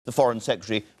The Foreign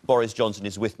Secretary Boris Johnson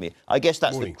is with me. I guess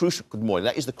that's the crucial. Good morning.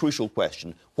 That is the crucial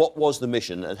question. What was the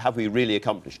mission, and have we really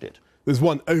accomplished it? There's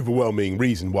one overwhelming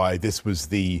reason why this was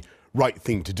the right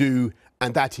thing to do,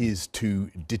 and that is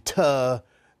to deter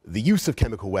the use of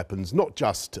chemical weapons, not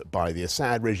just by the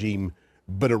Assad regime,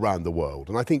 but around the world.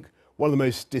 And I think one of the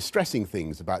most distressing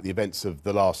things about the events of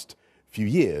the last few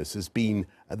years has been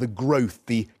the growth,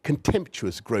 the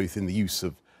contemptuous growth in the use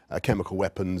of chemical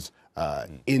weapons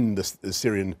in the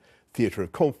Syrian theatre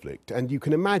of conflict. And you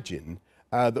can imagine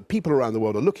that people around the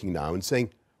world are looking now and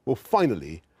saying, well,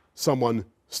 finally, someone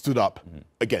stood up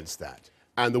against that.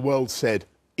 And the world said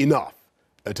enough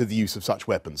to the use of such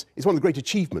weapons. It's one of the great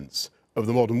achievements of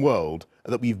the modern world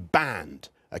that we've banned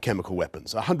chemical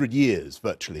weapons. 100 years,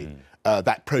 virtually,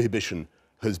 that prohibition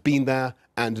has been there.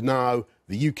 And now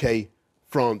the UK,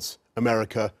 France,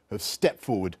 America have stepped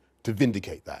forward to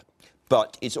vindicate that.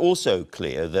 But it's also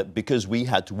clear that because we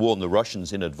had to warn the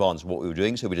Russians in advance of what we were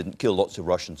doing, so we didn't kill lots of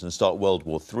Russians and start World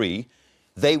War III,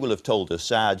 they will have told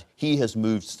Assad he has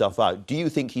moved stuff out. Do you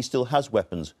think he still has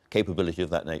weapons capability of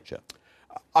that nature?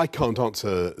 I can't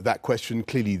answer that question.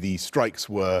 Clearly, the strikes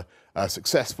were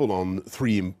successful on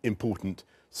three important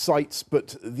sites,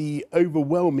 but the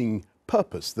overwhelming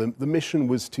purpose, the mission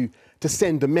was to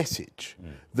send a message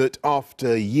that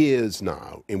after years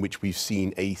now in which we've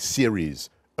seen a series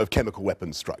of chemical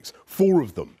weapons strikes, 4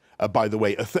 of them, by the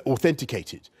way,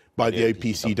 authenticated by the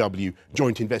OPCW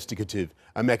Joint Investigative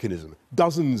Mechanism,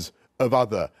 dozens of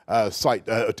other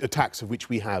attacks of which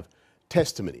we have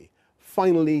testimony.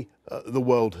 Finally, the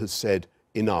world has said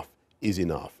enough is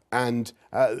enough. And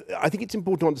I think it's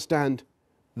important to understand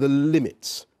the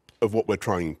limits of what we're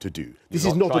trying to do. This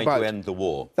is not about to end the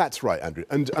war. That's right, Andrew.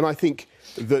 And I think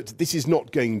that this is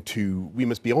not going to, we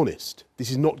must be honest, this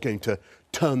is not going to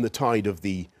turn the tide of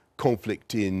the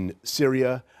conflict in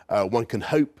Syria. One can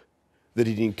hope that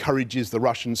it encourages the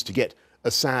Russians to get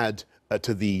Assad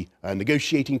to the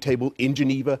negotiating table in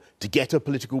Geneva, to get a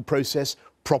political process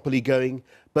properly going.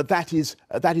 But that is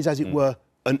as it were,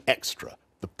 an extra.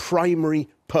 The primary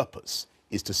purpose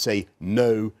is to say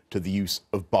no to the use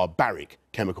of barbaric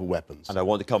chemical weapons. And I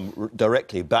want to come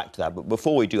directly back to that. But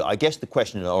before we do, I guess the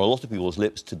question on a lot of people's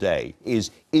lips today is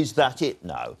that it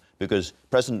now? Because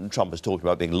President Trump has talked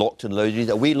about being locked and loaded.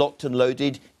 Are we locked and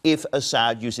loaded? If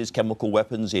Assad uses chemical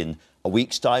weapons in a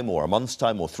week's time or a month's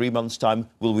time or 3 months' time,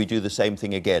 will we do the same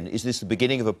thing again? Is this the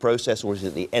beginning of a process or is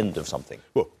it the end of something?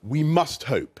 Well, we must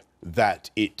hope that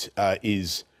it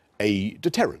is a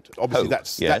deterrent.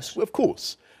 Obviously, that's of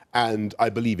course. And I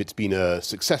believe it's been a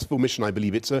successful mission. I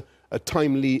believe it's a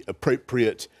timely,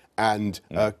 appropriate and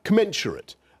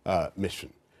commensurate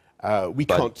mission. We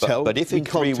can't tell. But if in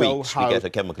 3 weeks we get a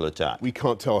chemical attack, we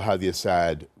can't tell how the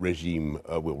Assad regime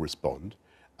will respond.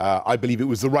 I believe it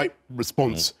was the right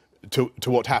response to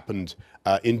what happened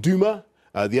in Duma.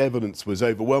 The evidence was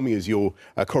overwhelming, as your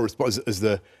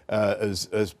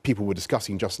as people were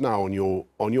discussing just now on your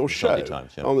show, Sunday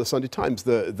Times, yeah. On the Sunday Times.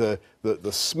 The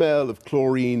smell of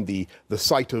chlorine, the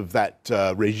sight of that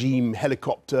regime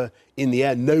helicopter in the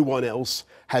air. No one else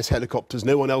has helicopters.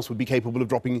 No one else would be capable of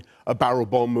dropping a barrel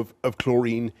bomb of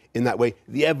chlorine in that way.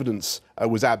 The evidence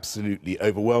was absolutely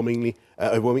overwhelming.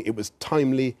 It was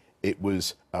timely. It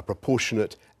was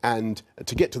proportionate. And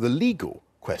to get to the legal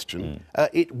question,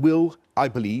 it will, I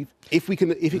believe, if it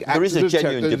acts there is as a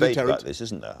genuine debate about this,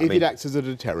 isn't there? If it acts as a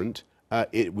deterrent,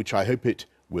 which I hope it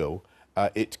will,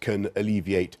 it can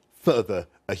alleviate further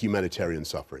humanitarian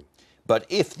suffering. But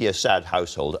if the Assad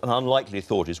household, an unlikely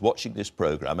thought, is watching this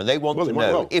programme and they want to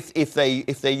know if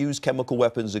they use chemical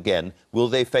weapons again, will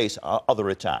they face other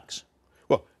attacks?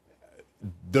 Well,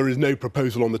 there is no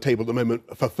proposal on the table at the moment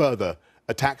for further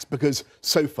attacks because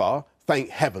so far, thank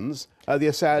heavens, the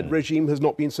Assad regime has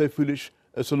not been so foolish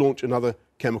as to launch another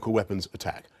chemical weapons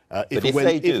attack. If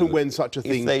and when such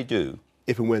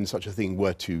a thing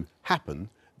were to happen,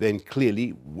 then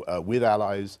clearly, with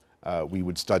allies, we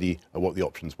would study what the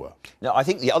options were. Now, I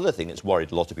think the other thing that's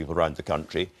worried a lot of people around the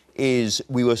country is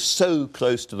we were so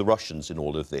close to the Russians in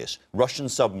all of this. Russian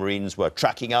submarines were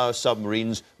tracking our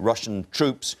submarines. Russian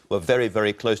troops were very,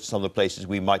 very close to some of the places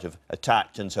we might have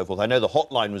attacked and so forth. I know the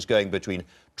hotline was going between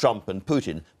Trump and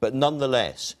Putin, but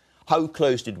nonetheless, how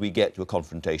close did we get to a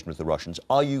confrontation with the Russians?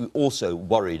 Are you also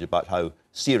worried about how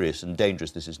serious and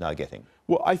dangerous this is now getting?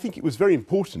 Well, I think it was very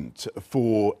important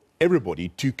for everybody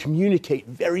to communicate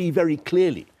very, very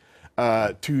clearly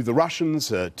to the Russians,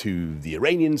 to the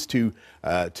Iranians, to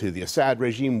the Assad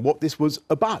regime, what this was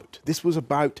about. This was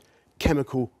about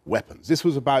chemical weapons. This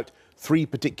was about 3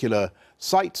 particular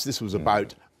sites. This was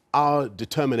about our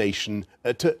determination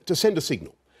to send a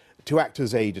signal, to act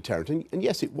as a deterrent. And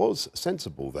yes, it was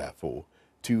sensible, therefore,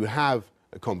 to have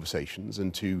conversations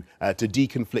and to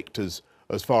deconflict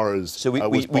as far as so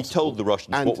we told the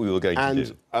Russians what we were going to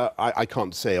do. I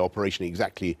can't say operationally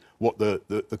exactly what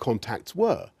the contacts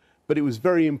were, but it was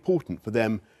very important for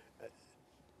them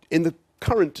in the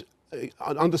current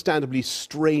understandably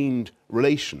strained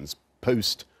relations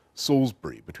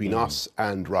post-Salisbury between us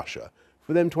and Russia,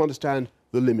 for them to understand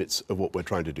the limits of what we're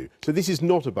trying to do. So this is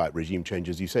not about regime change,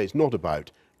 as you say. It's not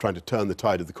about trying to turn the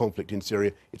tide of the conflict in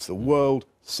Syria. It's the world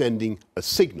sending a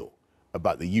signal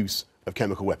about the use of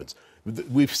chemical weapons.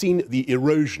 We've seen the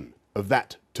erosion of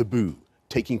that taboo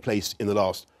taking place in the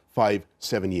last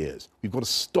 5-7 years. We've got to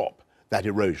stop that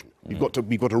erosion. We've got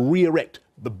to re-erect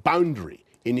the boundary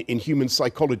in human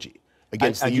psychology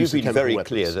against the use of chemical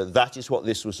weapons. And you've been very clear that that is what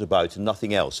this was about and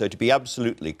nothing else. So to be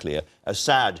absolutely clear,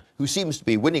 Assad, who seems to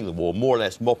be winning the war, more or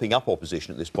less mopping up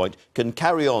opposition at this point, can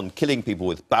carry on killing people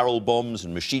with barrel bombs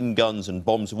and machine guns and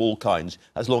bombs of all kinds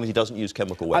as long as he doesn't use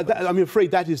chemical weapons. I'm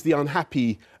afraid that is the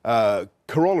unhappy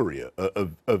corollary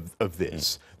of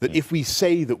this, that if we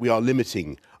say that we are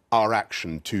limiting our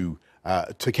action to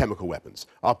chemical weapons,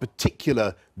 our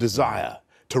particular desire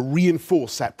to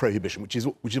reinforce that prohibition, which is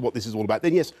what this is all about,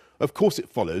 then yes, of course it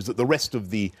follows that the rest of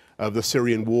the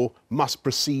Syrian war must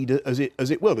proceed as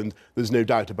it will. And there's no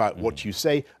doubt about what you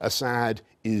say. Assad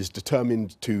is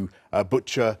determined to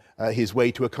butcher his way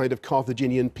to a kind of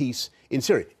Carthaginian peace in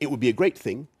Syria. It would be a great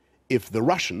thing if the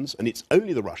Russians, and it's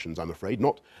only the Russians, I'm afraid,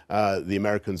 not the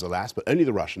Americans, alas, but only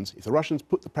the Russians, if the Russians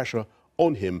put the pressure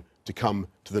on him to come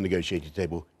to the negotiating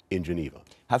table in Geneva.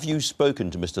 Have you spoken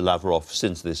to Mr. Lavrov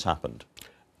since this happened?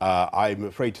 I'm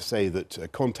afraid to say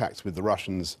that contacts with the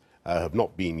Russians have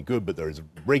not been good, but there is a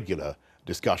regular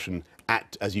discussion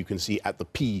at, as you can see, at the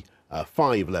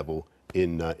P5 level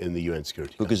in the UN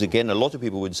Security Council. Because again, a lot of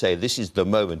people would say this is the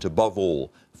moment, above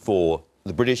all, for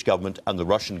the British government and the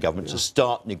Russian government to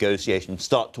start negotiations,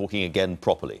 start talking again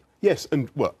properly. Yes, and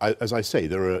well, as I say,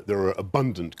 there are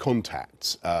abundant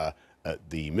contacts at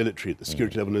the military, at the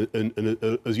security level,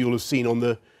 and as you'll have seen on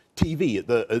the TV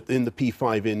in the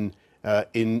P5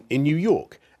 in New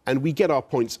York. And we get our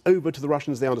points over to the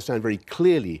Russians. They understand very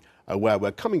clearly where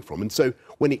we're coming from. And so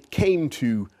when it came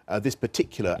to this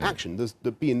particular action, there's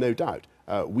been no doubt.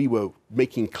 We were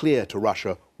making clear to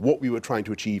Russia what we were trying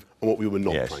to achieve and what we were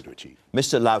not trying to achieve.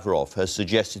 Mr. Lavrov has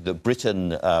suggested that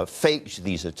Britain faked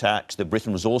these attacks, that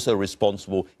Britain was also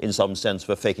responsible in some sense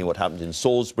for faking what happened in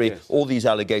Salisbury. Yes. All these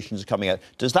allegations are coming out.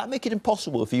 Does that make it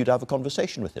impossible for you to have a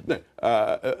conversation with him?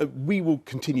 No. We will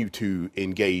continue to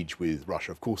engage with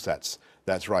Russia. Of course,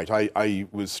 that's right. I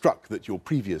was struck that your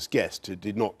previous guest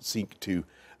did not seek to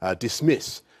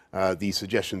dismiss these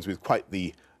suggestions with quite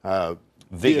the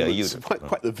vigour,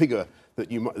 quite the vigour that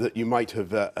you might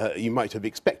have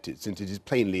expected, since it is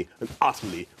plainly an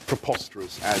utterly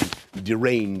preposterous and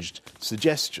deranged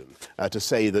suggestion to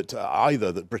say that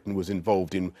either that Britain was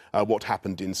involved in what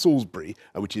happened in Salisbury,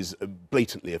 which is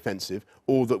blatantly offensive,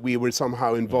 or that we were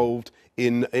somehow involved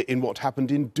in what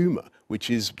happened in Duma, which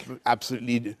is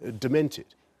absolutely demented.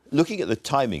 Looking at the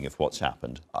timing of what's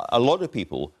happened, a lot of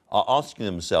people are asking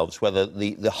themselves whether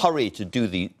the hurry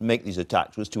to make these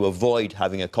attacks was to avoid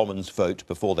having a Commons vote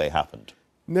before they happened.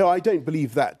 No, I don't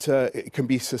believe that it can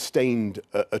be sustained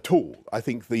at all. I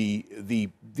think the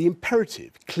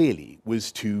imperative clearly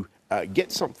was to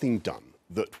get something done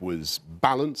that was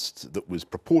balanced, that was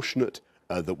proportionate,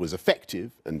 that was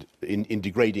effective, and in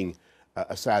degrading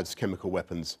Assad's chemical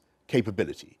weapons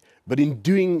capability, but in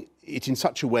doing it in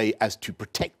such a way as to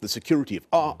protect the security of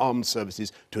our armed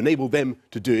services, to enable them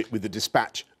to do it with the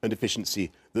dispatch and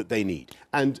efficiency that they need.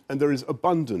 And there is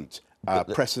abundant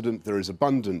precedent, there is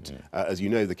abundant, as you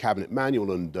know, the Cabinet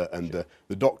Manual and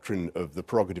the doctrine of the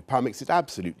prerogative power makes it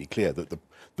absolutely clear that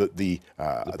the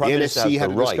NSC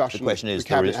had a discussion, the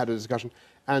Cabinet had a discussion,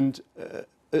 and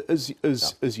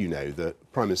as you know, the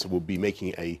Prime Minister will be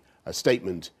making a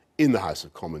statement in the House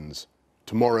of Commons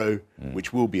tomorrow,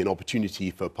 which will be an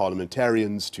opportunity for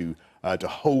parliamentarians to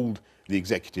hold the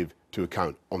executive to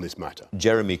account on this matter.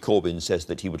 Jeremy Corbyn says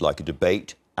that he would like a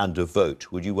debate and a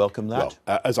vote. Would you welcome that?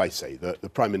 Well, as I say, the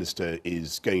Prime Minister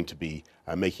is going to be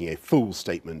making a full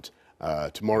statement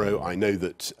tomorrow. I know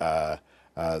that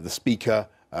the Speaker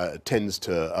tends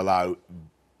to allow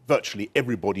virtually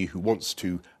everybody who wants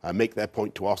to make their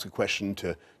point, to ask a question,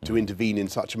 to intervene in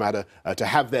such a matter, to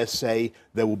have their say.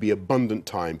 There will be abundant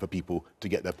time for people to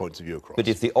get their points of view across. But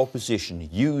if the opposition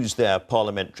use their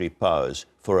parliamentary powers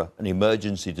for an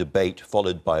emergency debate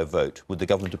followed by a vote, would the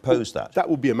government oppose that? That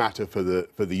would be a matter for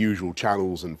the usual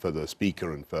channels and for the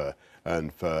Speaker and for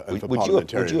would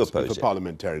you oppose it?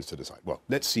 Parliamentarians to decide. Well,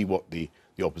 let's see what the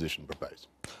the opposition propose.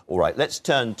 All right, let's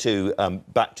turn to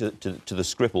back to the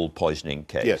Skripal poisoning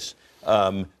case. Yes.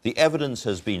 The evidence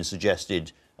has been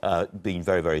suggested being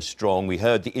very, very strong. We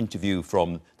heard the interview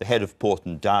from the head of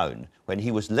Porton Down when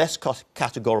he was less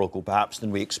categorical, perhaps,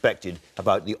 than we expected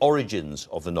about the origins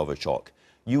of the Novichok.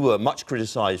 You were much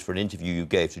criticised for an interview you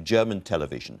gave to German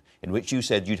television in which you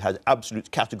said you'd had absolute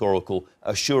categorical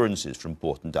assurances from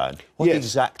Porton Down. What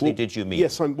exactly did you mean?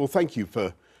 Yes, well, thank you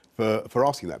for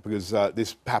asking that, because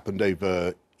this happened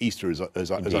over Easter,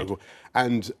 as I recall.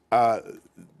 And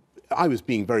I was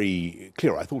being very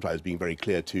clear, I thought I was being very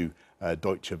clear to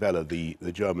Deutsche Welle, the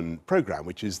German programme,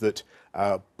 which is that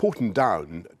Porton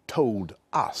Down told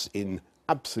us in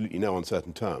absolutely no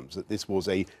uncertain terms that this was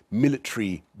a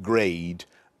military-grade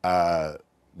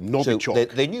Novichok. So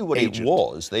they knew what it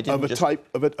was. They didn't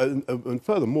and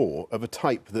furthermore, of a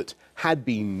type that had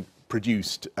been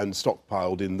produced and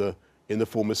stockpiled in the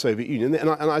former Soviet Union. And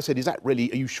I said, "Is that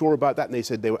really? Are you sure about that?" And they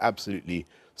said they were absolutely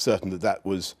certain that that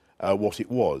was what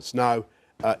it was. Now,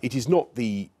 it is not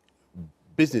the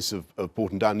business of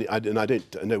Porton Down, and I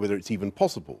don't know whether it's even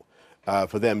possible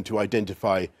for them to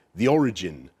identify the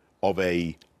origin of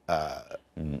any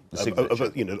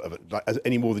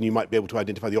more than you might be able to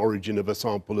identify the origin of a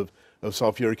sample of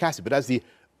sulfuric acid. But as the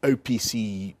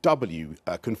OPCW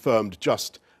confirmed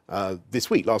just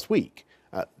last week,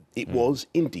 it was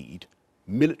indeed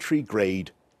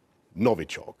military-grade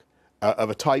Novichok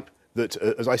of a type that,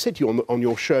 as I said to you on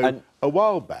your show a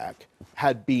while back,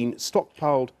 had been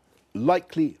stockpiled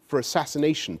likely for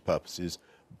assassination purposes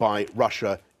by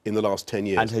Russia in the last 10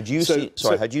 years. And had you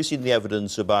seen the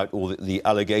evidence about all the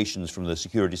allegations from the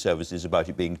security services about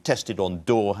it being tested on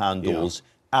door handles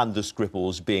and the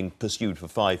Skripals being pursued for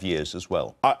 5 years as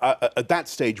well? At that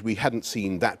stage, we hadn't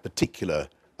seen that particular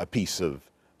piece of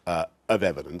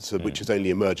evidence, which has only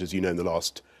emerged, as you know, in the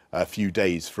last few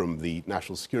days from the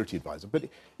National Security Advisor. But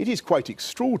it is quite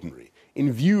extraordinary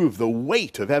in view of the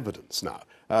weight of evidence now.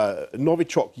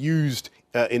 Novichok used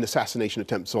in assassination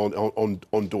attempts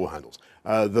on door handles.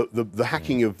 The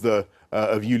hacking of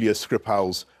Yulia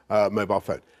Skripal's mobile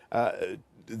phone.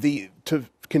 To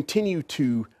continue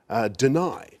to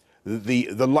deny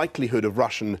the likelihood of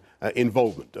Russian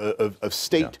involvement, of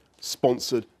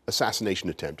state-sponsored assassination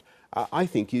attempt, I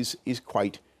think is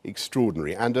quite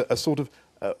extraordinary, and a sort of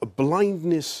a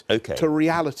blindness to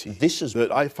reality that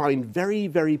I find very,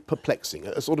 very perplexing.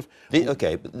 A sort of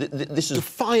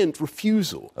defiant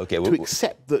refusal to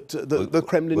accept that the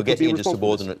Kremlin we're could be getting into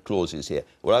responsible. subordinate clauses here.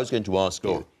 What I was going to ask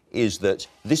you is that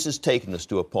this has taken us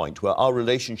to a point where our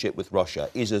relationship with Russia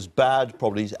is as bad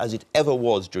probably as it ever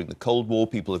was during the Cold War.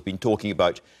 People have been talking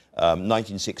about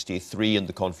 1963 and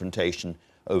the confrontation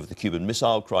over the Cuban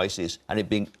Missile Crisis and it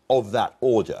being of that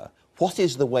order. What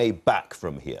is the way back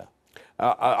from here?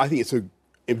 I think it's a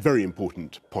very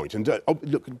important point. And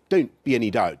look, don't be any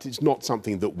doubt, it's not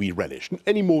something that we relish,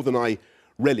 any more than I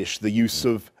relish the use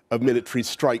of military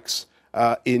strikes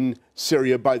in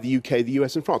Syria by the UK, the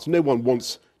US and France. No one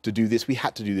wants to do this. We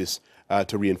had to do this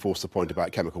to reinforce the point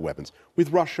about chemical weapons.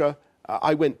 With Russia,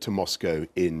 I went to Moscow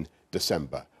in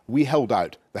December. We held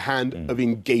out the hand of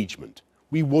engagement.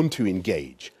 We want to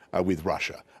engage with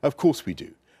Russia. Of course we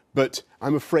do. But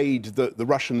I'm afraid that the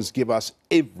Russians give us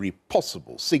every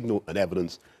possible signal and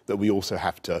evidence that we also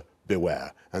have to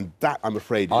beware. And that, I'm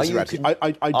afraid, is reality.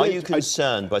 Are you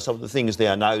concerned by some of the things they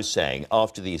are now saying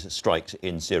after these strikes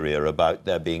in Syria about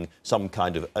there being some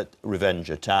kind of revenge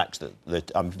attacks?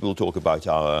 That people talk about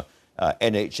our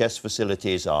NHS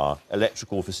facilities, our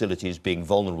electrical facilities being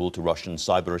vulnerable to Russian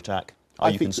cyber attack.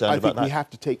 Are you concerned about that? I think we have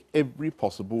to take every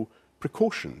possible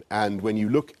precaution. And when you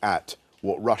look at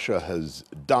what Russia has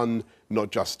done, not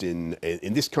just in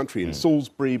this country, in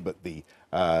Salisbury, but the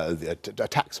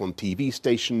attacks on TV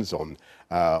stations, on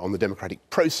the democratic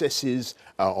processes,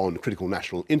 on critical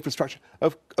national infrastructure.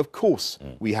 Of course,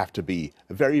 we have to be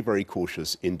very, very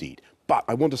cautious indeed. But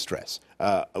I want to stress,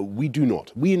 we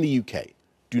in the UK,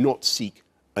 do not seek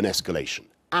an escalation.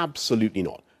 Absolutely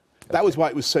not. That was why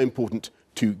it was so important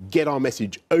to get our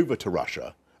message over to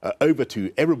Russia, over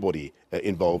to everybody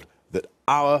involved, that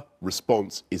our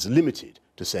response is limited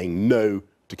to saying no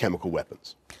to chemical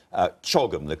weapons.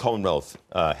 CHOGM, the Commonwealth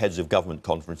Heads of Government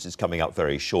Conference, is coming up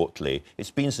very shortly.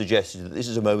 It's been suggested that this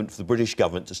is a moment for the British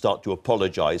government to start to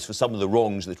apologise for some of the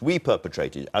wrongs that we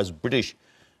perpetrated as British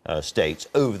states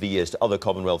over the years to other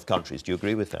Commonwealth countries. Do you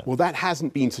agree with that? Well, that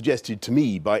hasn't been suggested to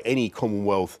me by any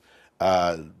Commonwealth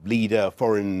leader,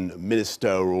 foreign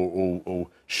minister or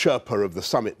Sherpa of the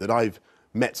summit that I've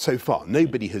met so far.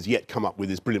 Nobody has yet come up with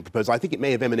this brilliant proposal. I think it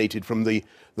may have emanated from the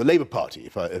Labour Party,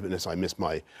 unless I missed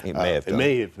my... It may have done. It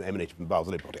may have emanated from the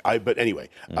Labour Party. But anyway,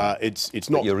 it's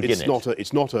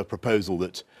not a proposal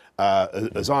that,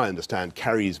 as I understand,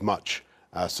 carries much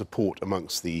support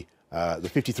amongst the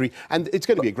 53. And it's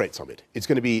going to be a great summit. It's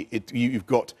going to be... You've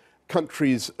got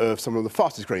countries of some of the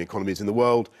fastest growing economies in the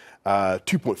world,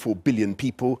 2.4 billion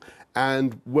people,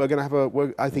 and we're going to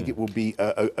have I think it will be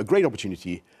a great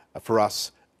opportunity for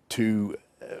us to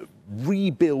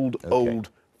rebuild old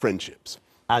friendships.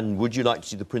 And would you like to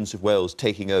see the Prince of Wales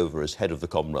taking over as head of the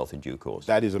Commonwealth in due course?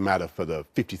 That is a matter for the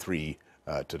 53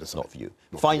 to decide. Not for you.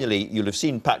 Finally, you'll have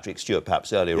seen Patrick Stewart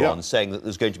perhaps earlier on saying that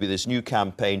there's going to be this new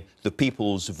campaign, The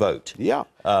People's Vote. Yeah.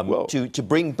 To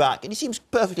bring back, and it seems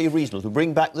perfectly reasonable, to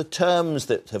bring back the terms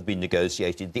that have been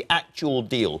negotiated, the actual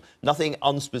deal, nothing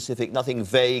unspecific, nothing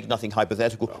vague, nothing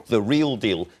hypothetical, the real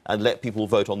deal, and let people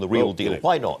vote on the real deal.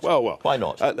 Why not? Why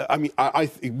not? I mean, I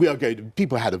think we are going to...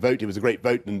 People had a vote. It was a great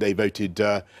vote, and they voted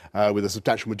with a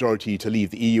substantial majority to leave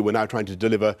the EU. We're now trying to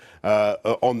deliver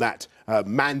on that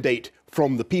mandate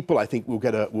from the people. I think we'll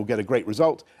get a great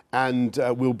result, and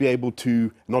we'll be able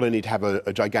to not only have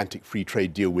a gigantic free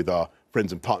trade deal with our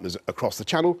friends and partners across the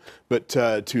channel, but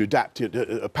to adapt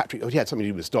to Patrick. Oh, he had something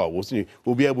to do with Star Wars, didn't he?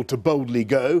 We'll be able to boldly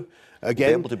go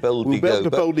again. We'll be able to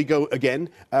boldly go again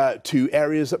to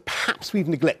areas that perhaps we've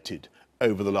neglected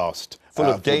over the last full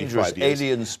of dangerous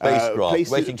alien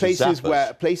spacecraft waiting to zap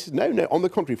us. No, on the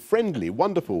contrary, friendly,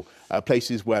 wonderful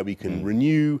places where we can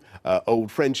renew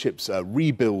old friendships,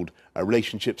 rebuild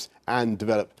relationships, and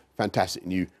develop fantastic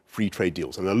new free trade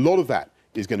deals. And a lot of that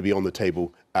is going to be on the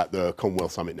table at the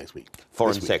Commonwealth Summit next week.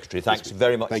 Foreign Secretary, thanks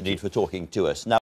very much indeed for talking to us. Now,